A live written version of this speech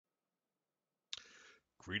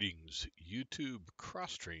Greetings, YouTube.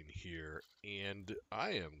 Crosstrain here, and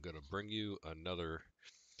I am going to bring you another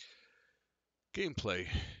gameplay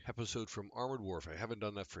episode from Armored Warfare. I haven't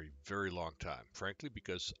done that for a very long time, frankly,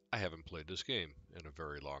 because I haven't played this game in a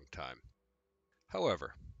very long time.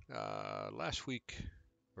 However, last week,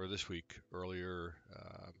 or this week, earlier,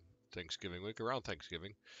 Thanksgiving week, around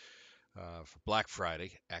Thanksgiving, for Black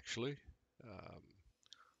Friday, actually, um,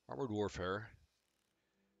 Armored Warfare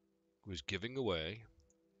was giving away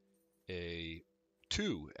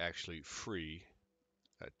two actually free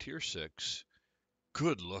tier 6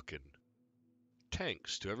 good looking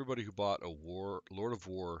tanks to everybody who bought a Lord of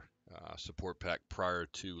War support pack prior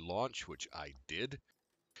to launch, which I did.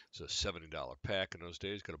 It's a $70 pack in those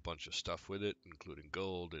days, got a bunch of stuff with it, including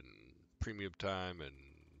gold and premium time and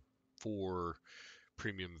 4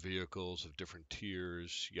 premium vehicles of different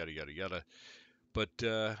tiers, yada yada yada. But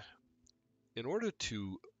in order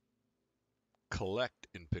to collect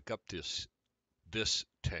and pick up this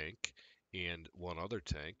tank and one other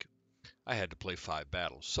tank, I had to play 5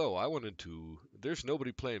 battles. So I went into, there's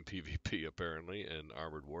nobody playing PvP apparently in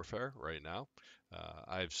Armored Warfare right now.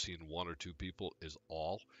 I've seen 1 or 2 people is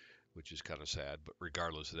all, which is kind of sad. But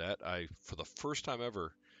regardless of that, I, for the first time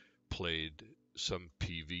ever, played some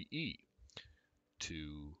PvE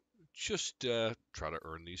to just try to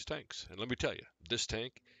earn these tanks. And let me tell you, this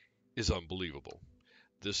tank is unbelievable.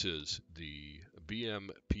 This is the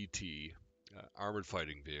BMPT Armored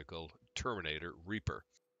Fighting Vehicle Terminator Reaper.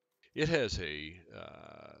 It has these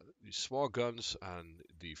small guns on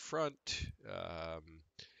the front,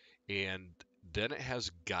 and then it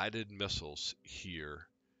has guided missiles here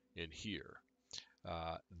and here.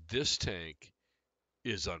 This tank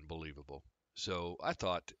is unbelievable. So I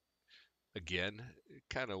thought, again,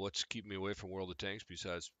 kind of what's keeping me away from World of Tanks,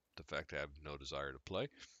 besides the fact I have no desire to play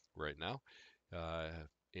right now,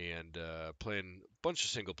 and playing a bunch of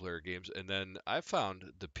single player games. And then I found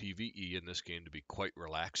the PvE in this game to be quite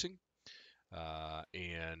relaxing.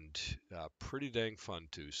 And pretty dang fun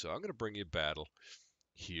too. So I'm going to bring you a battle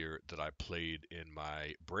here that I played in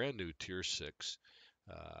my brand new Tier 6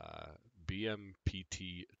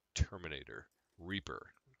 BMPT Terminator Reaper.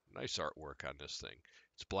 Nice artwork on this thing.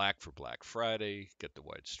 It's black for Black Friday. Get the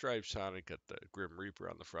white stripes on it. Got the Grim Reaper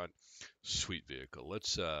on the front. Sweet vehicle.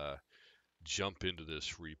 Let's jump into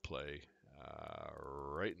this replay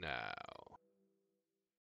right now.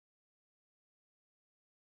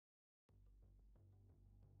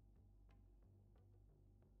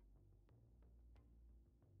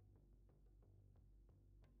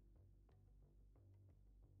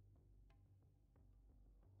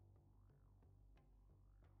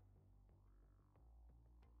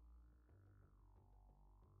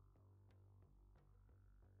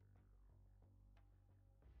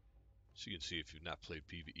 So you can see, if you've not played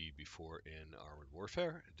PvE before in Armored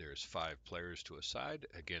Warfare, there's 5 players to a side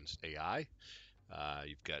against AI.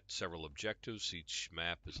 You've got several objectives. Each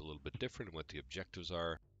map is a little bit different in what the objectives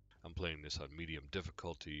are. I'm playing this on medium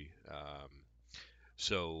difficulty.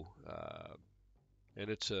 And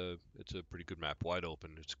it's a pretty good map, wide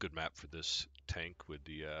open. It's a good map for this tank with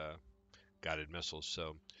the guided missiles.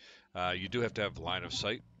 So you do have to have line of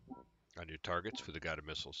sight on your targets for the guided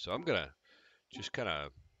missiles. So I'm gonna just kind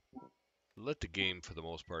of let the game, for the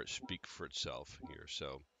most part, speak for itself here.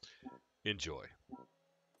 So enjoy.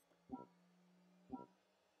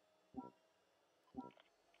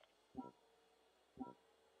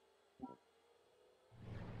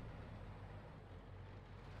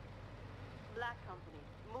 Black Company,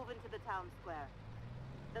 move into the town square.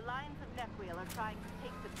 The Lions of Nephriel are trying to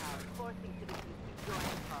take the town, forcing citizens to join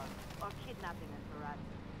the cause, or kidnapping and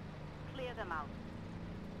harassing. Clear them out.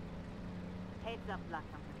 Heads up, Black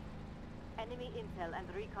Company. Enemy intel and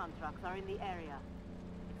recon trucks are in the area.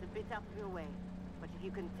 It's a bit out of your way, but if you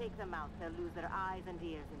can take them out, they'll lose their eyes and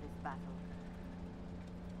ears in this battle.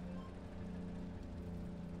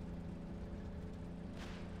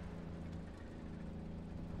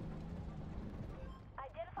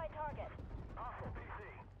 Identify target. Hostile PC.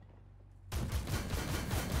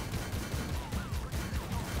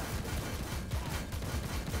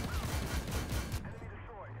 Enemy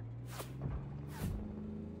destroyed.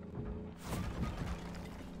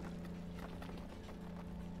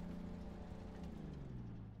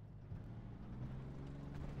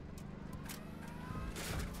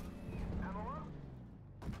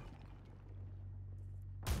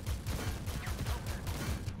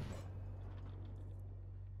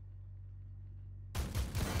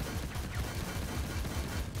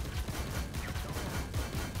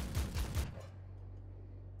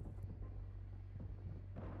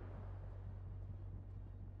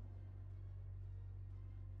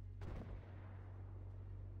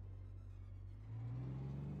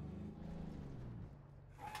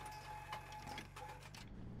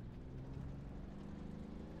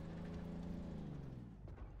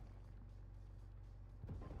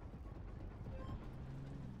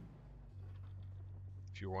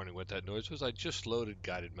 If you're wondering what that noise was, I just loaded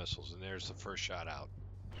guided missiles, and there's the first shot out.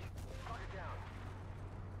 Target down.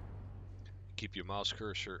 Keep your mouse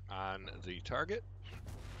cursor on the target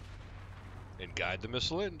and guide the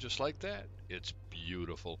missile in just like that. It's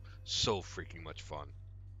beautiful. So freaking much fun.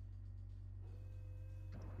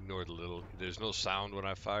 Ignore the little, there's no sound when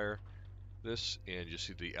I fire this, and you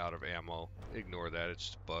see the out of ammo. Ignore that, it's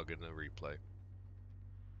just a bug in the replay.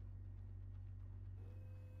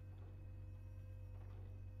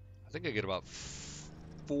 I think I get about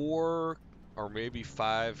 4 or maybe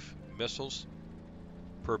 5 missiles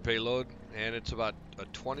per payload, and it's about a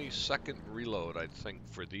 20-second reload, I think,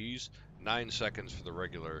 for these. 9 seconds for the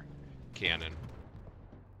regular cannon.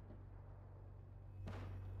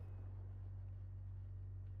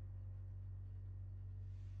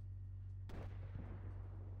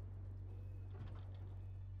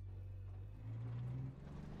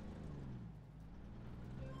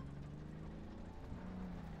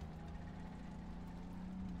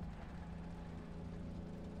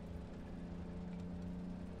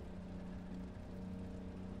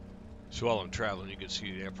 So while I'm traveling, you can see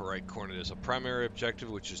in the upper right corner there's a primary objective,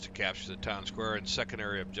 which is to capture the town square, and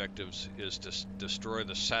secondary objectives is to destroy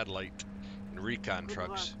the satellite and recon Good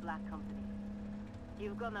trucks. work, Black Company.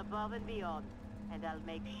 You've gone above and beyond, and I'll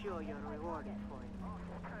make sure you're rewarded for it.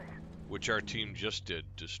 Okay. Which our team just did.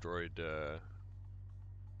 Destroyed, Target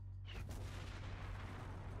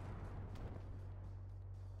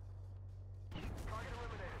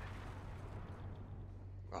eliminated.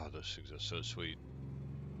 oh, those things are so sweet.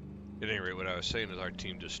 At any rate, what I was saying is our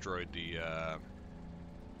team destroyed the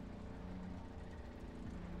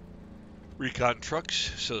recon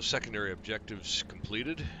trucks, so secondary objectives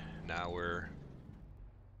completed. Now we're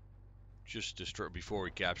just before we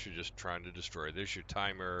capture, just trying to destroy. There's your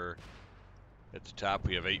timer at the top.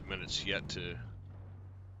 We have 8 minutes yet to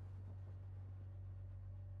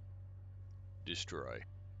destroy.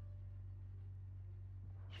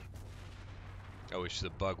 I wish the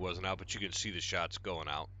bug wasn't out, but you can see the shots going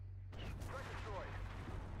out. Threat destroyed.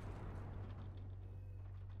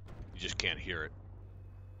 You just can't hear it.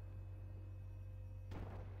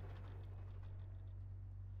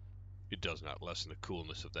 It does not lessen the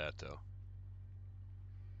coolness of that, though.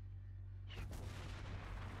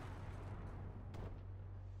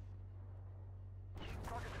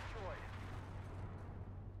 Target destroyed.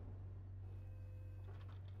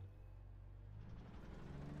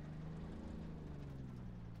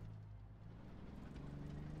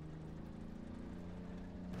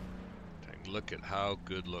 Dang, look at how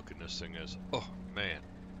good looking this thing is. Oh, man.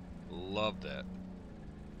 Love that.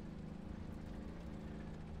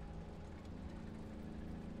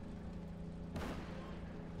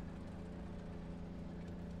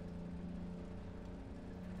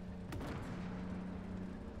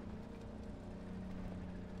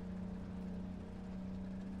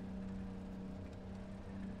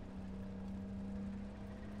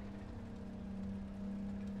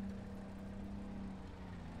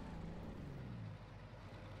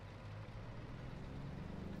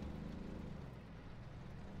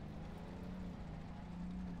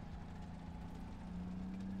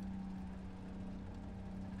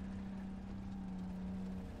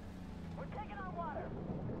 We're taking on water.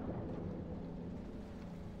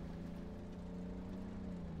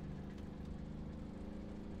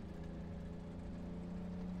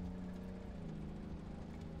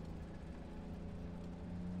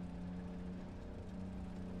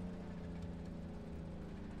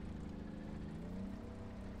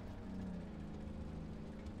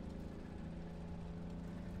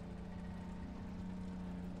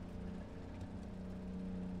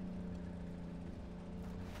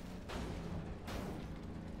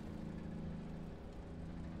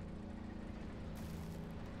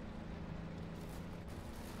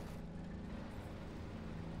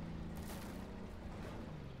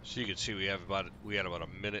 So you can see we had about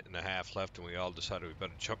a minute and a half left, and we all decided we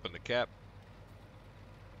better jump in the cap,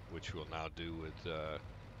 which we'll now do with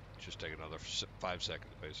just take another 5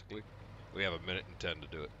 seconds basically. We have a minute and 10 to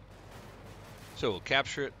do it. So we'll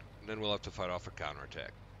capture it, and then we'll have to fight off a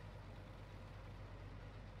counterattack.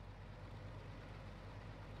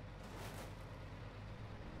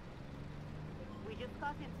 We just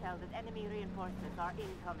got intel that enemy reinforcements are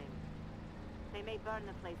incoming. They may burn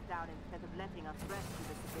the place down instead of letting us rescue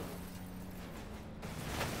the civilians.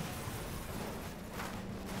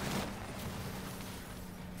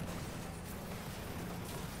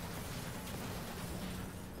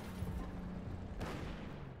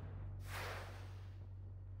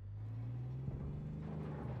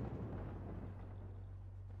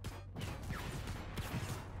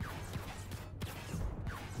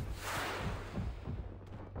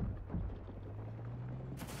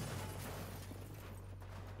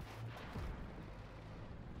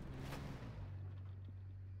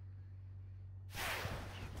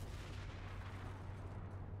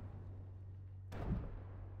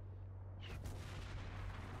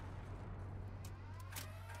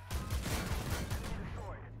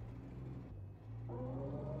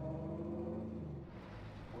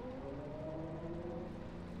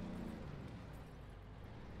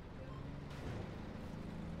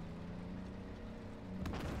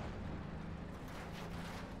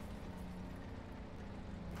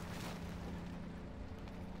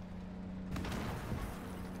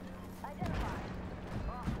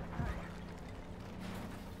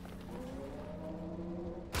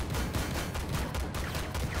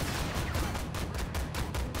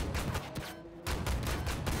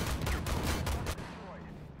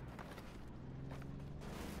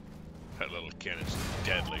 That little cannon's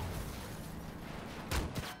deadly.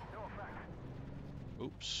 No effect.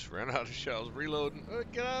 Oops, ran out of shells. Reloading.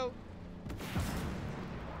 Get out!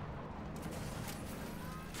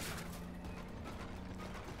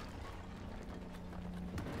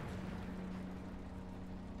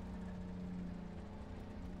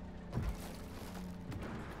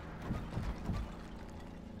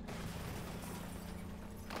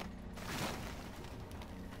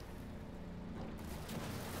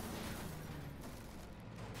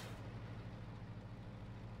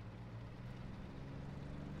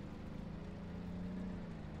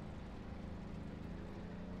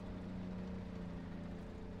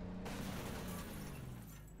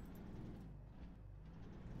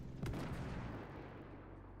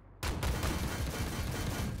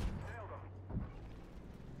 Nailed him.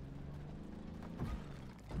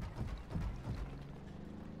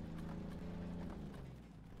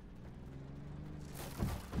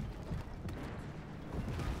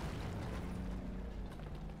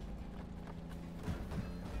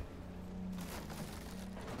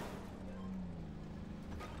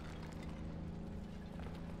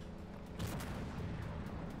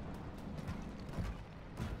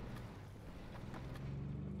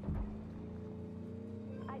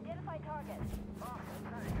 Identify target. Hostile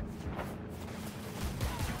tank.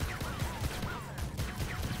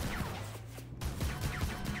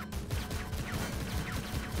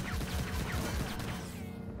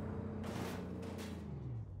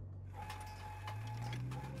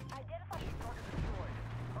 Identify. Target destroyed.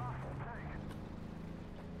 Hostile tank.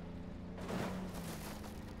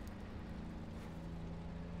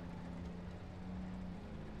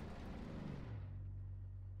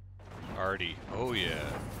 Artie. Oh yeah.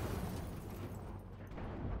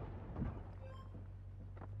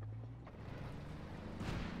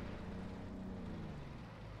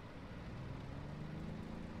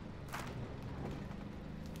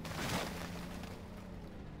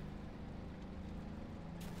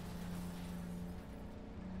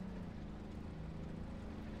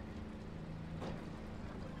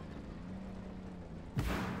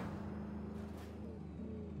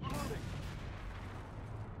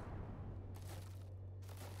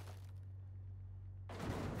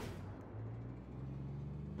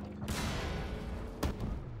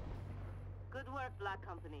 Good work, Black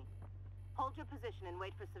Company. Hold your position and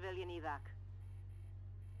wait for civilian evac.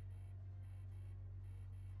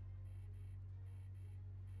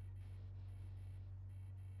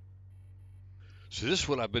 So this is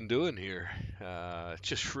what I've been doing here.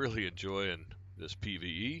 Just really enjoying this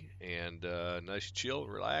PvE and nice, chill,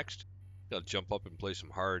 relaxed. I'll jump up and play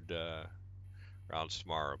some hard rounds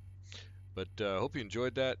tomorrow. But hope you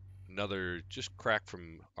enjoyed that. Another just crack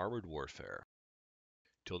from Armored Warfare.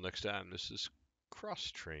 Till next time, this is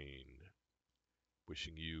Cross Train.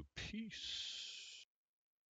 Wishing you peace.